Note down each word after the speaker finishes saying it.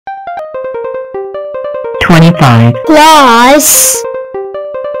25 plus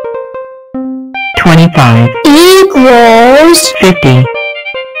 25 equals 50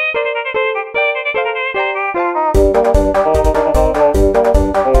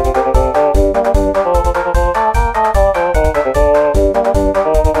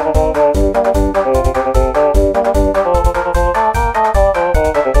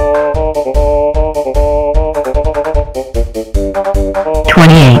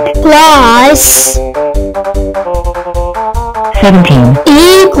 28 plus 17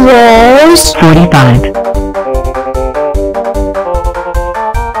 equals 45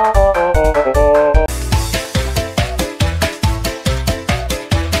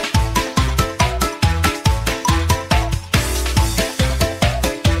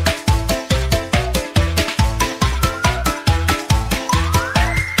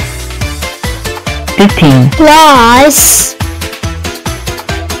 15 plus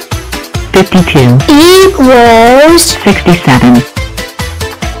 52 equals 67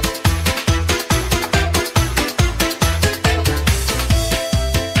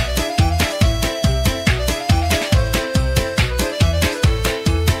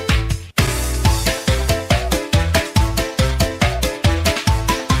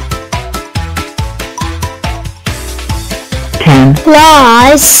 10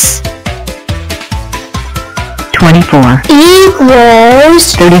 plus 24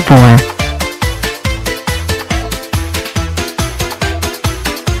 equals 34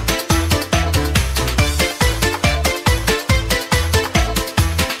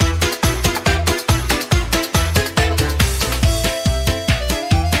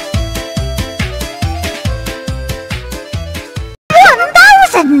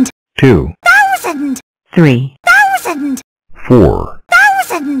 1,000 2, 1,000 3 1,000 4,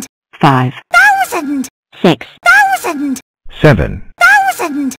 1,000 5 1,000 6 1,000 7,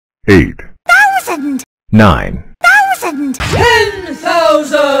 1,000 8, 1,000 9, 1,000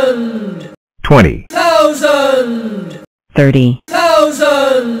 10,000 20, 1,000 30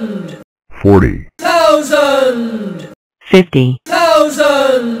 1,000 40, 1,000 50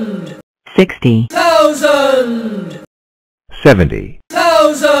 1,000 60 1,000 70,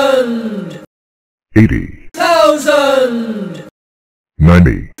 1,000 80, 1,000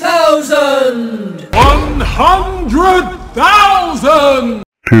 90, 1,000 100,000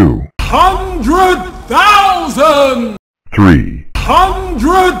 2, 100,000 3,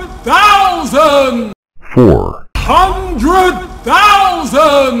 100,000 4,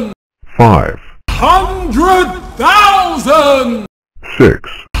 100,000 5, 100,000 6,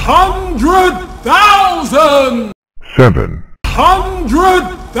 100,000 7,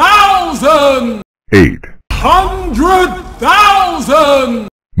 100,000 8, 100,000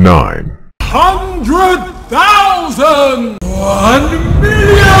 9, 100,000 1,000,000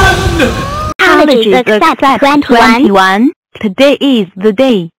 Colleges accept 21. Today is the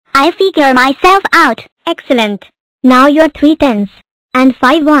day. I figure myself out. Excellent. Now your 3 tens and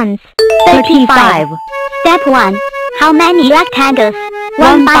 5 ones. 35 Step 1. How many rectangles?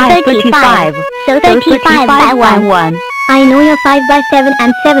 1 by 35. So 35 by 1. I know your 5 by 7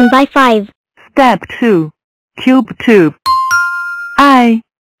 and 7 by 5. Step 2 Cube tube. I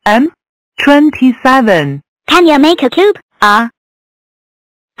am 27. Can you make a cube? Hop.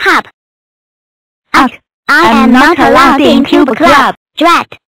 Up. I am not allowed in Cube Club.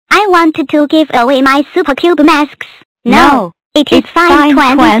 Drat. I wanted to give away my Super Cube masks. No. It is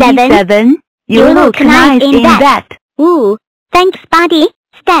 527. You look nice in that. Ooh. Thanks, buddy.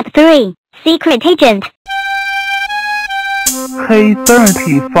 Step 3. Secret agent. Hey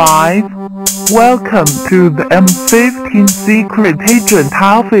 35, welcome to the M15 Secret Agent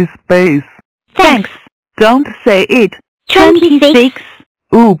office space. Thanks. Don't say it. 26.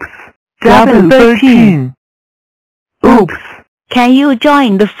 Oops. Double 13. Oops. Can you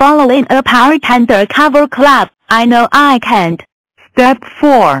join the following a part undercover club? I know I can't. Step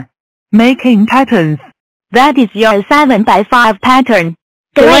 4. Making patterns. That is your 7 by 5 pattern.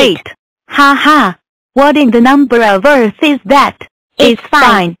 Great. Haha. What in the number of Earth is that? It's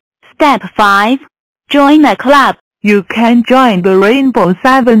fine. Step 5. Join a club. You can join the Rainbow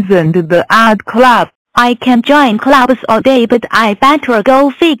Sevens and the Art Club. I can join clubs all day, but I better go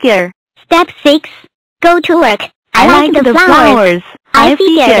figure. Step 6. Go to work. I like the flowers. I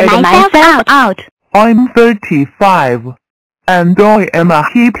figured myself out. I'm 35. And I am a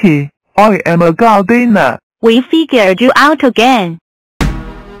hippie. I am a gardener. We figured you out again.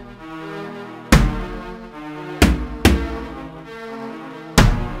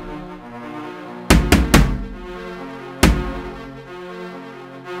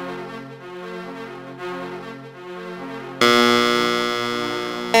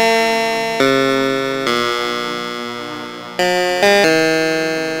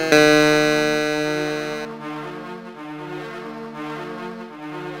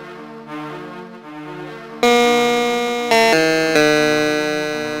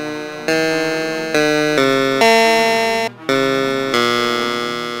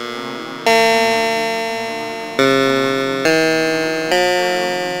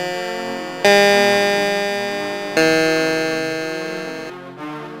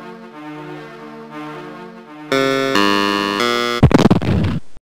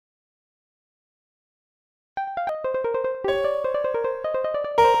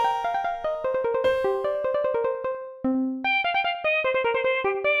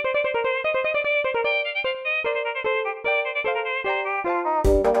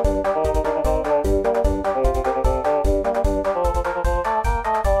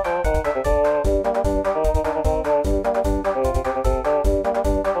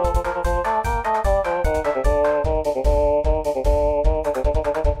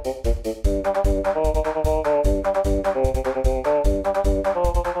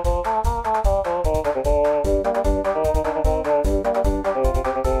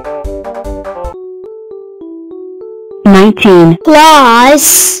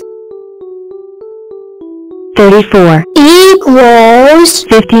 Plus 34 equals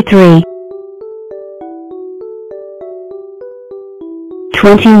 53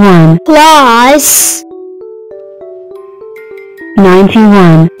 21 plus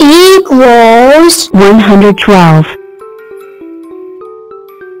 91 equals 112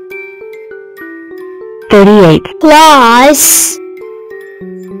 38 plus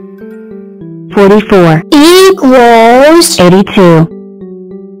 44 equals 82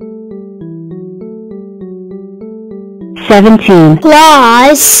 17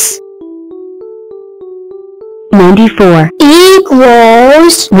 plus 94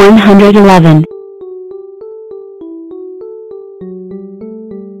 equals 111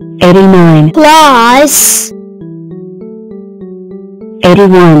 89 plus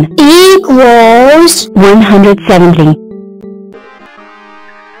 81 equals 170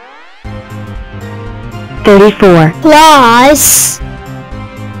 34 plus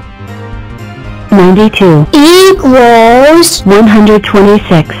 92 equals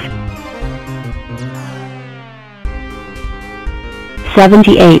 126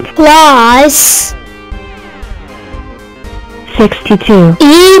 78 plus 62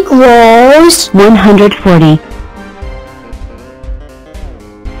 equals 140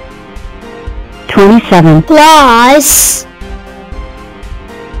 27 plus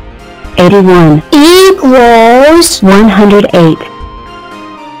 81 equals 108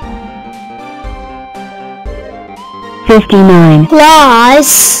 59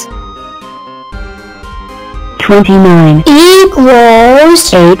 plus 29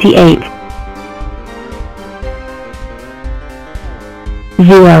 equals 88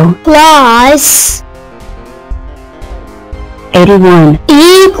 0 plus 81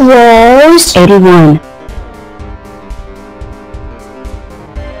 equals 81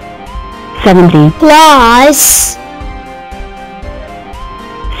 70 plus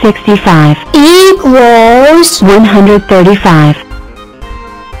 65 equals 135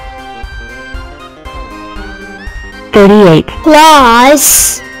 38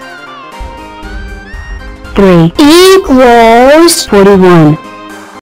 plus 3 equals 41